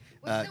 stabbing,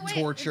 Which is the way-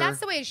 torture. That's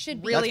the way it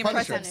should be. Really That's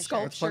impressive Punisher.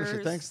 That's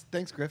Punisher. sculptures.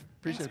 Thanks, Griff.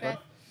 Appreciate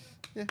Thanks,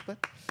 it, bud.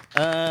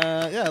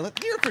 Yeah,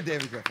 let's hear it for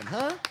David Griffin,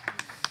 huh?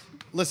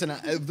 Listen,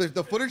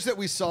 the footage that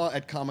we saw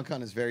at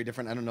Comic-Con is very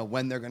different. I don't know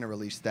when they're going to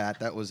release that.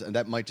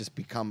 That might just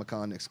be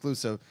Comic-Con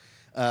exclusive.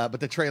 But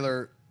the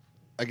trailer,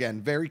 again,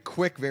 very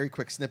quick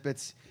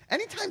snippets.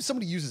 Anytime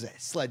somebody uses a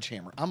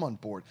sledgehammer, I'm on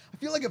board. I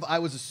feel like if I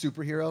was a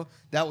superhero,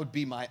 that would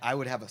be I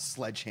would have a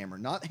sledgehammer.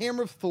 Not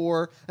Hammer of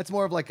Thor. That's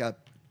more of like a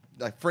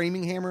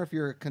framing hammer if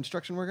you're a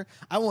construction worker.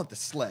 I want the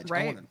sledge. I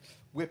Right. want to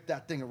whip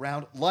that thing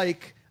around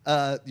like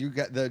you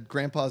got the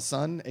grandpa's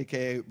son,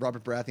 a.k.a.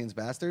 Robert Baratheon's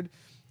bastard.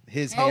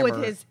 His Oh, hammer,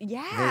 with his-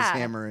 yeah.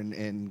 hammer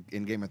in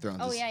Game of Thrones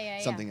Oh, is yeah.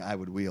 something I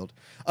would wield.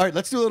 All right,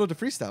 let's do a little to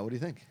freestyle. What do you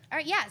think? All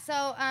right, yeah.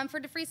 So for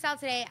the freestyle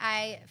today,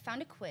 I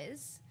found a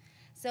quiz.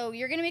 So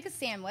you're gonna make a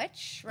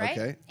sandwich, right?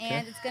 Okay,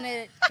 And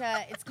okay.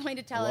 it's going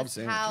to tell love us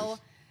how,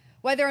 sandwiches.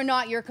 whether or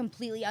not you're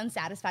completely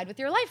unsatisfied with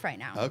your life right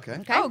now. Okay.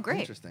 Okay. Oh, great.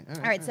 Interesting.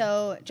 All right.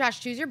 So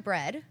Josh, choose your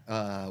bread.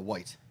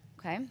 White.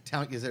 Okay.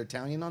 Is there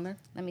Italian on there?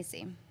 Let me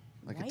see.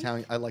 Like White?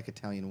 Italian. I like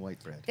Italian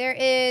white bread. There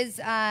is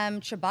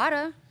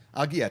ciabatta.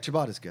 Yeah,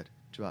 ciabatta's good.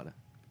 Ciabatta.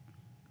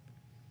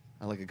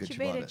 I like a good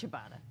Ciabatta, ciabatta.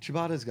 ciabatta.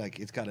 Ciabatta's like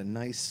it's got a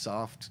nice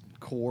soft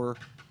core,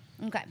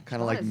 Okay.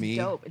 kind of like Ciabatta's me.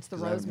 dope. It's the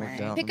 'cause I haven't worked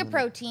rosemary. out Pick a in little bit.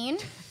 protein.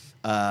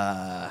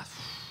 I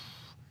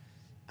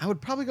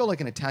would probably go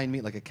like an Italian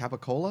meat, like a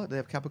capicola. They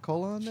have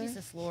capicola on there.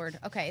 Jesus Lord.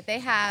 Okay. They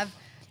have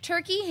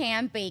turkey,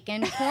 ham,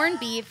 bacon, corned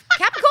beef,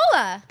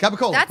 capicola.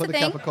 Capicola. That's Put a the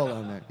thing. capicola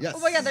on there. Yes. Oh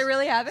my God, they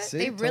really have it? See,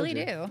 They told really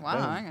you. do.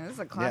 Wow, okay, this is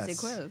a classy Yes.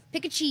 quiz.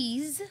 Pick a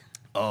cheese.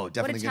 Oh, What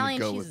definitely gonna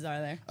Italian go cheeses with. are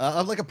there?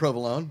 I like a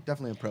provolone.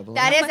 Definitely a provolone.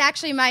 That is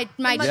actually my cheese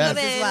Yes.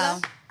 as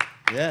well.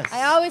 Yes.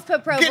 I always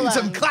put provolone. Getting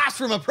some class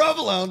from a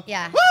provolone.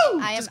 Yeah. Woo!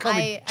 I am- Just call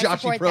me I Joshy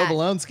support that.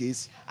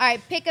 Provoloneskis. All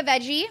right, pick a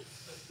veggie.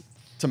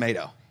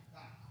 Tomato.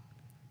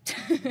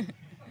 I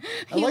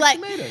You like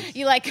tomatoes.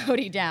 You like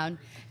Cody down.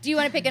 Do you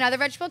want to pick another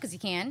vegetable? Because you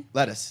can.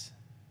 Lettuce.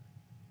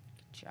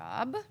 Good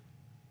job.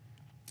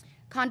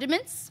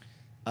 Condiments.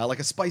 Like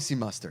a spicy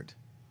mustard.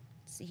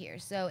 Let's see here.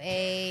 So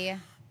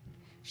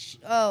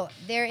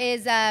there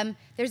is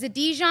there's a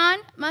Dijon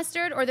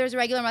mustard, or there's a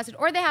regular mustard,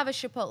 or they have a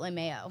chipotle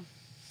mayo.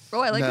 Oh,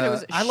 I like that it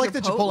was I like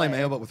the chipotle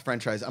mayo, but with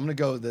French fries. I'm gonna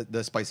go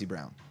the spicy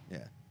brown. Yeah.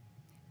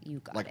 You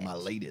got Like it. my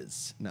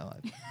ladies. No,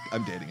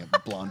 I'm dating a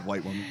blonde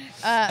white woman.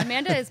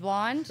 Amanda is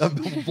blonde.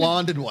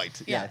 Blonde and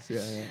white. Yeah.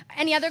 Yes. Yeah.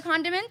 Any other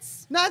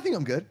condiments? No, I think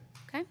I'm good.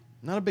 Okay.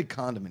 Not a big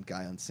condiment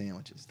guy on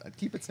sandwiches. I'd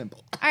keep it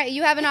simple. All right,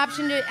 you have an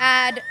option to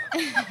add.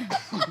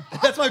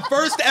 That's my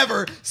first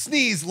ever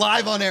sneeze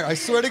live on air. I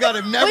swear to God,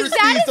 I've never Was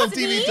that sneezed a on TV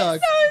sneeze? Talk.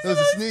 That That was was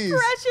the a most sneeze.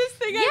 precious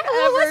thing Yeah, I've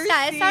what ever was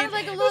that? It seen. sounded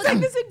like a It was little-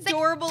 like this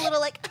adorable little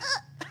like.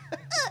 It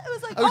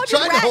was like. I was oh, did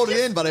trying to Rat hold it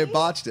just in, but I sneeze?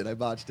 botched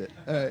it.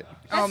 All right.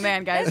 Oh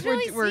man, guys, that's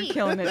really we're sweet.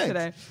 killing it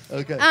today.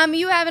 Okay.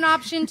 You have an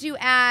option to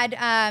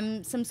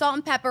add some salt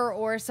and pepper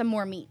or some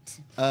more meat.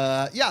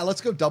 Yeah,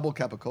 let's go double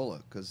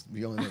capicola because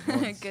we only live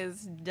once.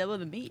 Because double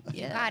the meat.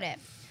 You Yeah. got it.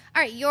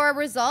 All right, your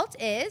result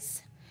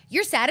is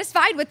you're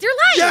satisfied with your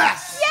life.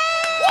 Yes!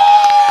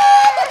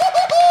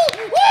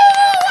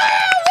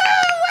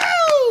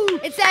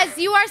 It says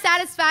you are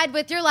satisfied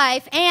with your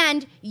life,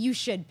 and you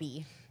should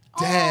be.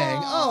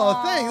 Dang.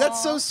 Oh, thanks.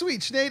 That's so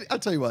sweet. Sinead, I'll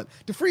tell you what.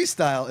 The Vries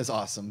Style is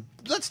awesome.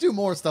 Let's do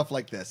more stuff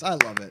like this. I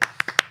love it.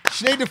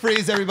 Sinead de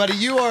Vries, everybody.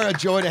 You are a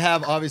joy to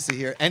have, obviously,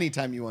 here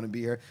anytime you want to be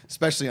here,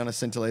 especially on a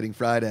scintillating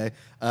Friday.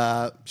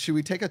 Should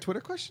we take a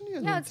Twitter question? Yeah,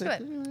 let's do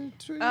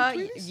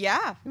it.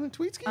 Yeah. You want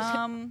tweets,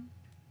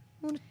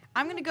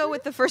 I'm gonna go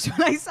with the first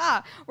one I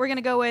saw. We're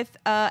gonna go with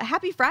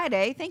Happy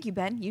Friday. Thank you,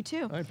 Ben. You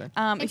too. All right, Ben. If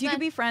Thanks, you could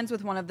Ben. be friends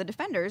with one of the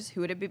defenders,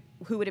 who would it be?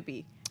 Who would it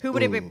be? Who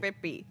would it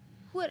be?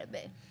 Would it be?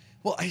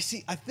 Well, I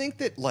think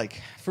that,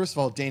 like, first of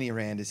all, Danny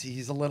Rand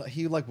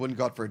he like wouldn't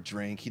go out for a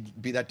drink. He'd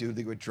be that dude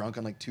that would get drunk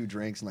on like 2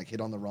 drinks and like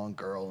hit on the wrong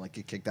girl and like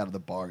get kicked out of the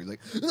bar. He's like,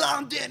 oh,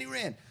 I'm Danny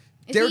Rand.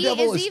 Is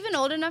he even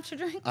old enough to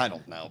drink? I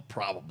don't know,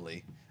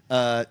 probably.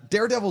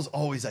 Daredevil's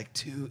always like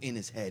too in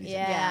his head. He's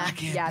like, Yeah. I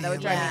can't Yeah, be that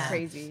would drive me alone.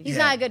 crazy. He's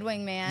Yeah. not a good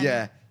wingman.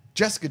 Yeah.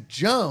 Jessica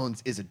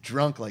Jones is a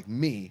drunk like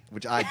me,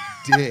 which I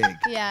dig.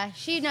 Yeah,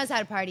 she knows how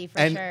to party for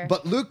And sure.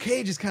 but Luke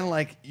Cage is kind of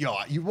like, yo,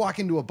 you walk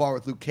into a bar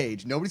with Luke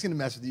Cage, nobody's gonna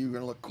mess with you. You're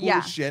gonna look cool Yeah.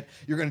 as shit.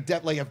 You're gonna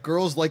like if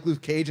girls like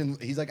Luke Cage and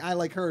he's like, I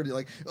like her. You're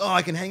like, oh,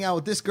 I can hang out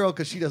with this girl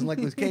because she doesn't like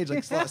Luke Cage.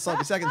 Like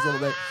sloppy seconds a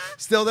little bit.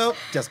 Still though,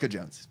 Jessica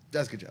Jones.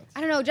 Jessica Jones.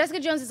 I don't know. Jessica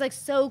Jones is like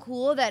so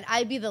cool that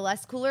I'd be the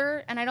less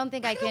cooler, and I don't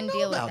think I can know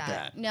deal with about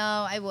that. that.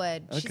 No, I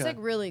would. She's Okay. like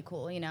really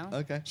cool, you know.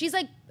 Okay. She's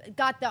like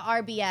got the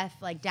RBF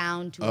like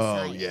down to a Oh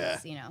science, yeah.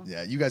 you know.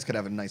 Yeah, you guys could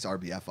have a nice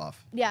RBF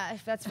off. Yeah,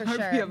 that's for sure.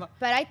 RBF.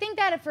 But I think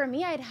that for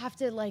me, I'd have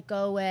to like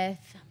go with.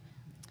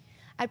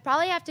 I'd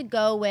probably have to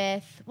go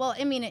with. Well,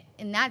 I mean,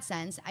 in that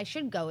sense, I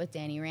should go with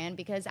Danny Rand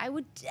because I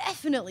would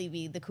definitely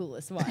be the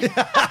coolest one.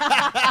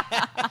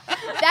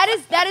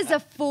 that is a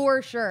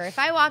for sure. If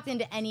I walked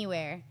into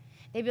anywhere,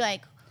 they'd be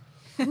like,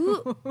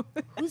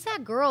 "Who's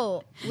that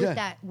girl with Yeah.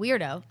 that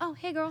weirdo?" Oh,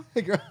 hey, girl.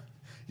 Hey, girl.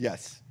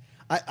 Yes.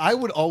 I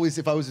would always,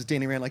 if I was just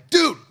Danny Rand, like,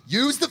 dude,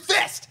 use the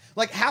fist.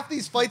 Like half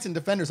these fights in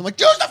Defenders, I'm like,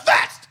 use the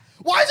fist.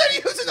 Why isn't he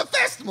using the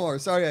fist more?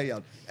 Sorry, I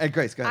yelled. Hey,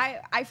 Grace, go ahead.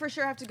 I for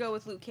sure have to go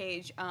with Luke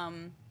Cage.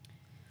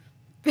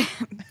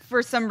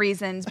 For some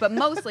reasons, but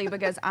mostly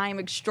because I'm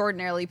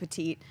extraordinarily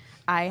petite.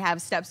 I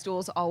have step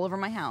stools all over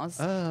my house,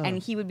 Oh.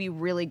 and he would be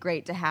really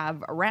great to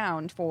have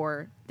around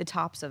for the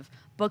tops of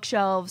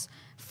bookshelves,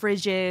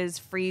 fridges,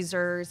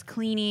 freezers,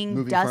 cleaning,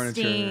 Moving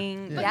dusting.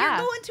 furniture. But Yeah.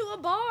 you're going to a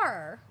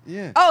bar.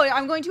 Yeah. Oh,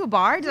 I'm going to a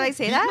bar. Did I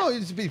say that? No, you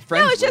just be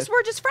friends. No, it's just with.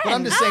 we're just But I'm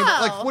friends. just saying, that,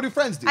 Oh. like, what do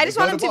friends do? I They just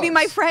go want him to be bars.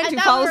 my friend who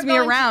follows me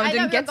around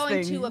and gets going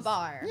things. to a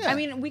bar. Yeah. I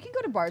mean, we can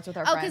go to bars with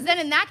our Oh, friends. because then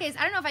in that case,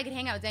 I don't know if I could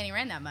hang out with Danny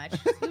Rand that much.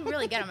 He would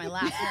really get on my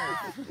last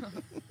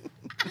nerve.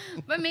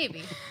 But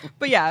maybe.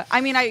 But yeah,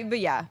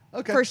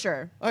 Okay. for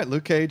sure. All right,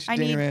 Luke Cage, I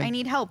Danny need- Rand, I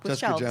need help with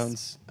Jessica shelves.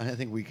 Jones. I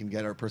think we can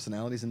get our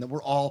personalities, and that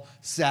we're all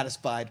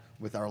satisfied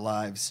with our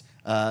lives.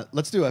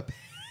 Let's do a.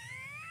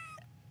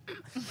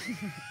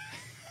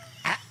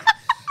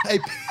 Hey,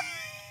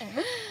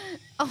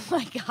 Oh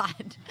my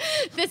God.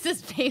 This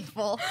is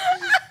painful.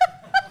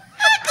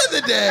 pick of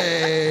the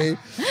day.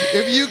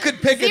 If you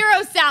could pick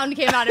Zero sound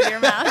came out of your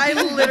mouth. I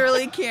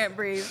literally can't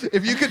breathe.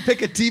 if you could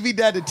pick a TV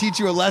dad to teach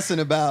you a lesson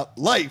about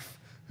life,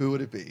 who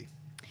would it be?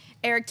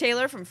 Eric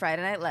Taylor from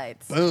Friday Night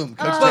Lights. Boom,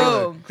 Coach Oh.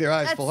 Taylor. Clear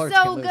eyes, That's full hearts.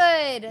 so good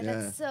good. lives. Yeah.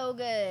 That's so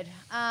good.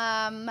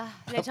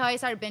 Did I tell you I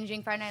started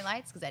binging Friday Night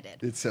Lights? Because I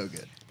did. It's so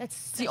good.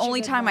 That's The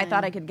only time I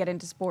thought I could get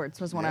into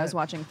sports was when I was Yeah.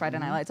 watching Friday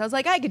Night Lights. I was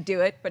like, I could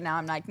do it, but now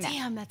I'm like, nah.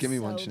 Damn, that's Give me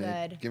so one,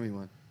 Sinead. good. Give me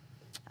one.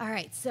 All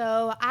right,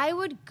 so I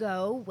would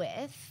go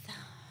with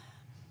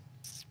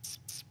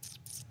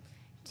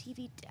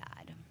TV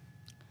dad.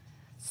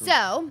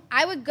 So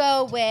I would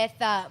go with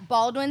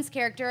Baldwin's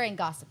character in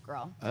Gossip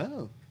Girl.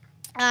 Oh.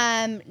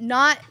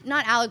 Not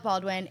Alec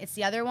Baldwin. It's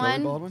the other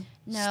one. Billy Baldwin?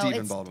 No, Stephen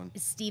it's Baldwin.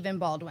 Stephen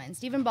Baldwin.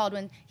 Stephen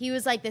Baldwin. He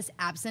was like this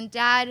absent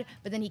dad,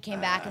 but then he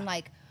came back and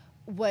like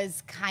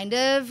was kind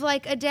of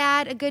like a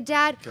dad, a good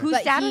dad. Whose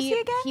But dad was he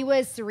again? He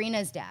was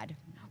Serena's dad.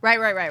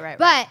 Right.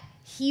 But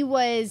he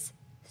was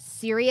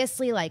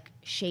seriously like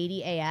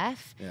shady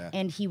AF, Yeah.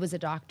 and he was a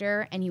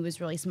doctor, and he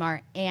was really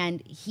smart,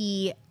 and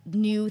he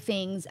knew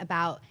things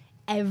about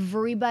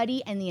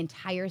everybody and the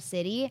entire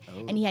city,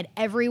 and he had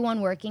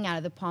everyone working out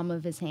of the palm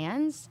of his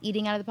hands,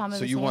 eating out of the palm of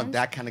So his you hands. want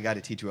that kind of guy to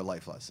teach you a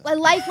life lesson? A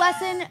life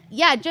lesson,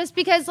 yeah. Just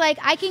because, like,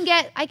 I can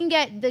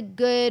get the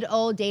good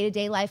old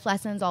day-to-day life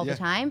lessons all Yeah. the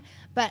time,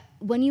 but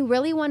when you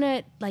really want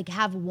to like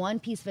have one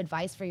piece of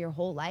advice for your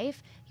whole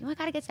life, you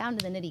got to get down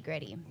to the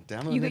nitty-gritty.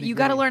 Down to the You nitty-gritty.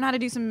 got to learn how to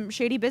do some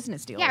shady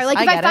business deals. Yeah, or like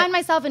if get I find it.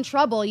 myself in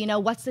trouble, you know,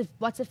 what's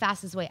the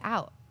fastest way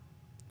out?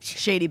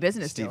 Shady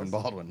business Stephen deals.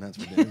 Baldwin, that's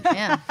what it is.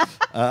 Yeah.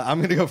 I'm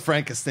going to go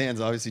Frank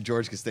Costanza. Obviously,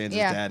 George Costanza's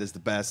Yeah. dad is the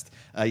best.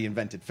 He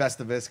invented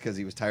Festivus because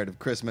he was tired of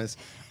Christmas.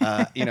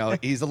 You know,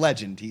 he's a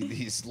legend.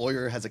 His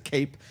lawyer has a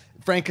cape.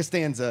 Frank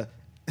Costanza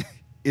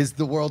is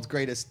the world's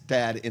greatest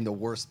dad in the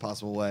worst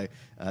possible way.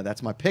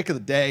 That's my pick of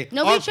the day.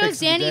 Nobody Our chose picks of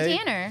the Danny day.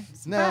 Tanner.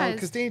 No, Surprised.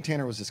 because Danny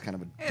Tanner was just kind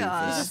of a He's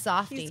doofus. a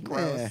softie. He's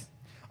gross. Yeah.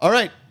 All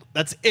right.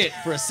 That's it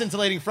for a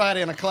scintillating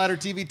Friday on a Collider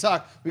TV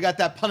Talk. We got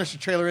that Punisher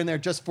trailer in there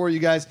just for you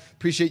guys.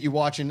 Appreciate you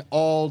watching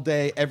all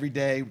day,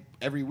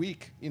 every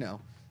week. You know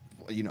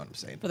what I'm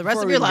saying. For the rest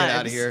Before of we your get lives.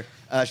 out of here,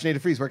 Sinead de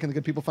Vries, where can the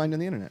good people find you on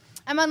the internet?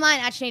 I'm online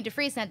at Sinead de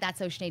Vries and at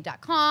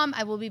that'ssosinead.com.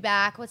 I will be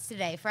back. What's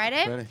today?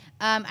 Friday? Friday.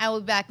 I will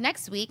be back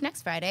next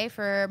Friday,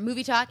 for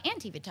movie talk and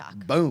TV talk.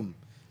 Boom.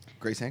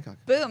 Grace Hancock.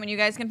 Boom. And you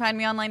guys can find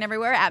me online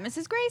everywhere at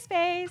Mrs. Grace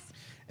Face.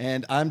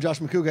 And I'm Josh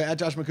Macuga at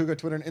Josh Macuga,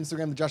 Twitter and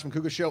Instagram, The Josh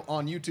Macuga Show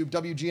on YouTube,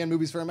 WGN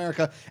Movies for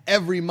America,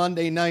 every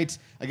Monday night.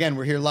 Again,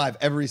 we're here live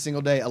every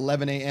single day,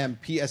 11 a.m.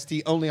 PST,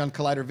 only on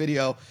Collider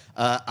Video.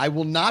 I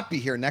will not be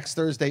here next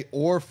Thursday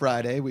or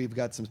Friday. We've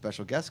got some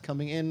special guests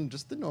coming in,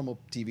 just the normal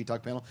TV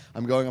Talk panel.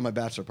 I'm going on my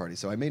bachelor party,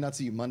 so I may not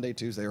see you Monday,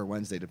 Tuesday, or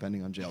Wednesday,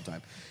 depending on jail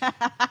time.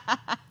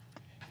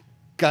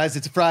 Guys,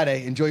 it's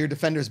Friday. Enjoy your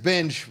Defenders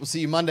binge. We'll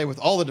see you Monday with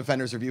all the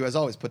Defenders review. As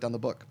always, put down the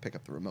book, pick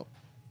up the remote.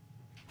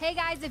 Hey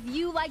guys, if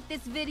you like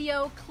this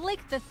video, click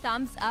the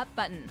thumbs up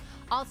button.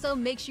 Also,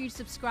 make sure you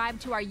subscribe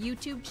to our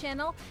YouTube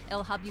channel.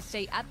 It'll help you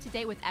stay up to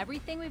date with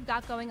everything we've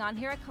got going on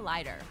here at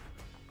Collider.